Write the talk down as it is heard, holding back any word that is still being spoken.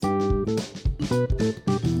So,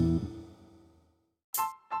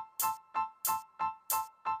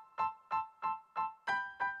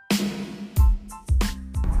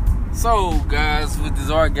 guys, with this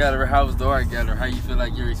art gallery, how was the art gallery? How you feel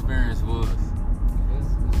like your experience was?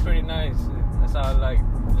 It's pretty nice. I saw like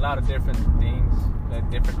a lot of different things, like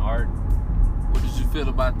different art. What did you feel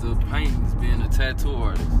about the paintings, being a tattoo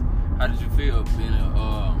artist? How did you feel being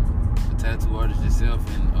a tattoo artist yourself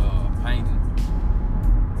and painting?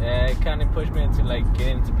 Yeah, it kind of pushed me into like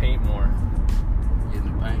getting to paint more.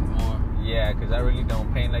 Getting to paint more? Yeah, because I really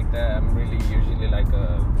don't paint like that. I'm really usually like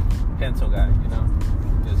a pencil guy, you know?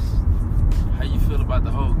 Just. How you feel about the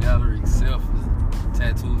whole gallery itself,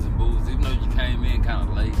 tattoos and booze? Even though you came in kind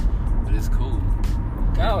of late, but it's cool.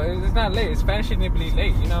 No, it's not late. It's fashionably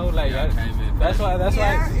late, you know? Like, yeah, I came in that's why. It was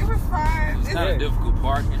fine. It was kind of difficult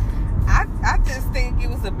parking. I just think it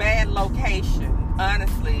was a bad location.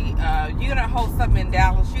 Honestly, you're gonna host something in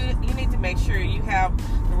Dallas. You need to make sure you have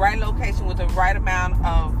the right location with the right amount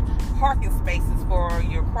of parking spaces for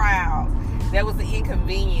your crowd. That was an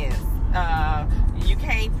inconvenience. You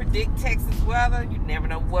can't predict Texas weather. You never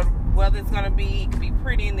know what weather it's gonna be. It could be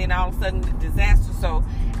pretty, and then all of a sudden the disaster. So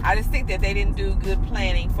I just think that they didn't do good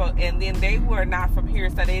planning and then they were not from here,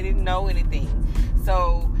 so they didn't know anything.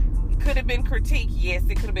 So it could have been critique. Yes,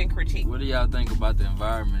 it could have been critique. What do y'all think about the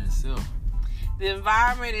environment itself? The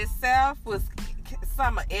environment itself was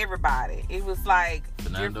some of everybody. It was like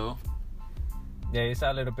Fernando. Yeah, you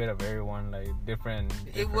saw a little bit of everyone, like different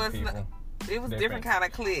people. It was different kind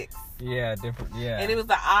of cliques. Yeah, different. Yeah, and it was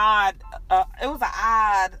an odd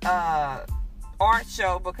art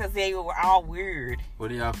show because they were all weird. What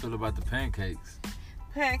do y'all feel about the pancakes?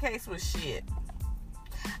 Pancakes was shit.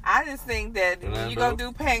 I just think that when you go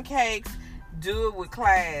do pancakes, do it with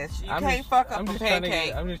class. You can't fuck up a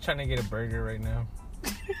pancake. I'm just trying to get a burger right now.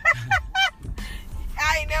 I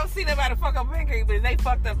ain't never seen nobody fuck up a pancake, but they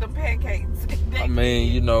fucked up them pancakes. I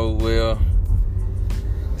mean, you know, well,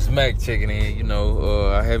 smack checking in, you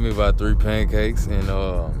know, I had me about 3 pancakes and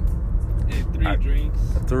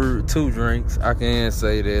 2 drinks. I can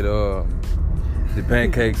say that the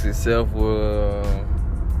pancakes itself were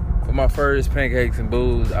for my first pancakes and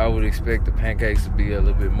booze. I would expect the pancakes to be a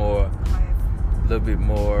little bit more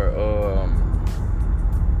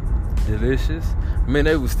delicious. I mean,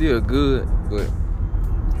 they were still good, but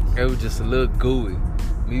it was just a little gooey.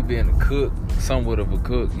 Me being a cook, somewhat of a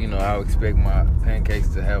cook, you know, I would expect my pancakes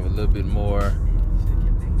to have a little bit more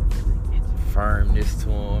firmness to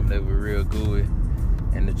them. They were real gooey,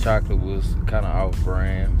 and the chocolate was kind of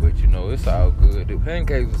off-brand, but you know, it's all good. The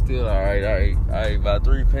pancakes were still all right. I ate about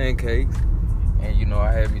 3 pancakes, and you know,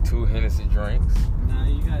 I had me 2 Hennessy drinks. Nah,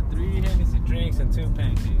 you got 3 Hennessy drinks and 2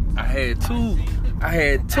 pancakes. I had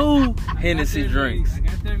two Hennessy drinks. I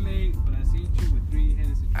got there late, but I seen you with 3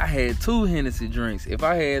 Hennessy drinks. I had 2 Hennessy drinks. If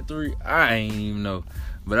I had 3, I ain't even know.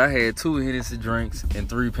 But I had 2 Hennessy drinks and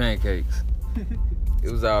 3 pancakes.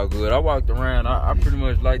 It was all good. I walked around. I pretty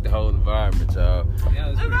much liked the whole environment, y'all.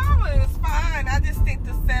 Yeah, the environment was fine. I just think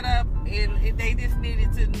the setup, and they just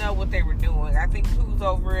needed to know what they were doing. I think who's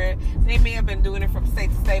over it, they may have been doing it from state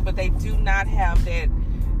to state, but they do not have that.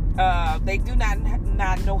 They do not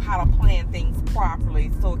know how to plan things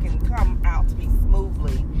properly so it can come out to be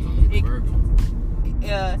smoothly.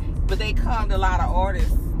 But they conned a lot of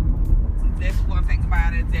artists. That's one thing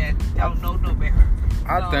about it that don't know no better.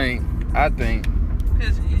 I think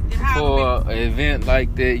for an event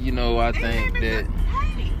like that, you know, I think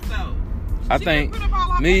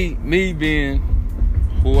me being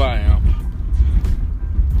who I am,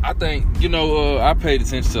 I think, you know, I paid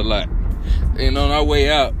attention to a lot. And on our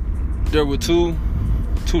way out, there were two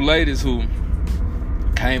ladies who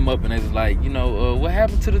came up and they was like, you know, what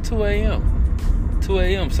happened to the 2 a.m.?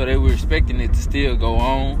 So they were expecting it to still go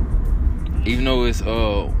on, even though it's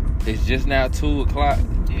just now 2 o'clock,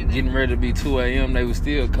 getting ready to be 2 a.m. They were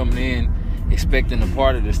still coming in expecting the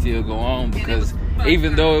party to still go on, because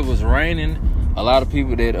even though it was raining, a lot of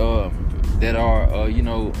people that are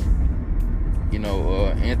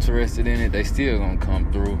interested in it, they still gonna come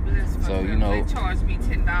through. So you know, they charged me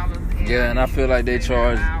 $10. Yeah, and I feel like they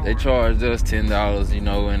charged us $10. You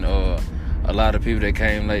know, and a lot of people that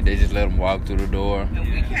came late, they just let them walk through the door.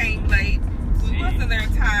 And we came late. We wasn't there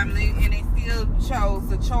timely, and they still chose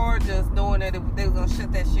to charge us, knowing that they was gonna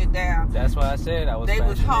shut that shit down. That's why I said they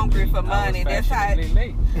was hungry for money. That's how.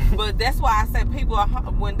 Late. But that's why I said people are,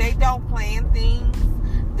 when they don't plan things,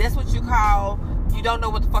 that's what you call. You don't know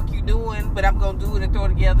what the fuck you doing, but I'm gonna do it and throw it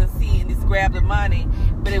together and see and just grab the money.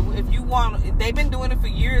 But if you want, they've been doing it for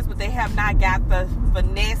years, but they have not got the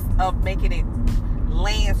finesse of making it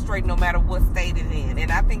land straight no matter what state it's in.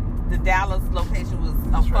 And I think the Dallas location was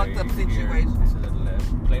a It's fucked up right here situation. to the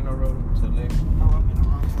left. Plano Road to the left. Oh, I'm in the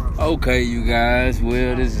wrong road. Okay, you guys.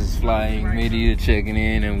 Well, this is Flying Media checking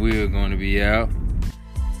in, and we're going to be out.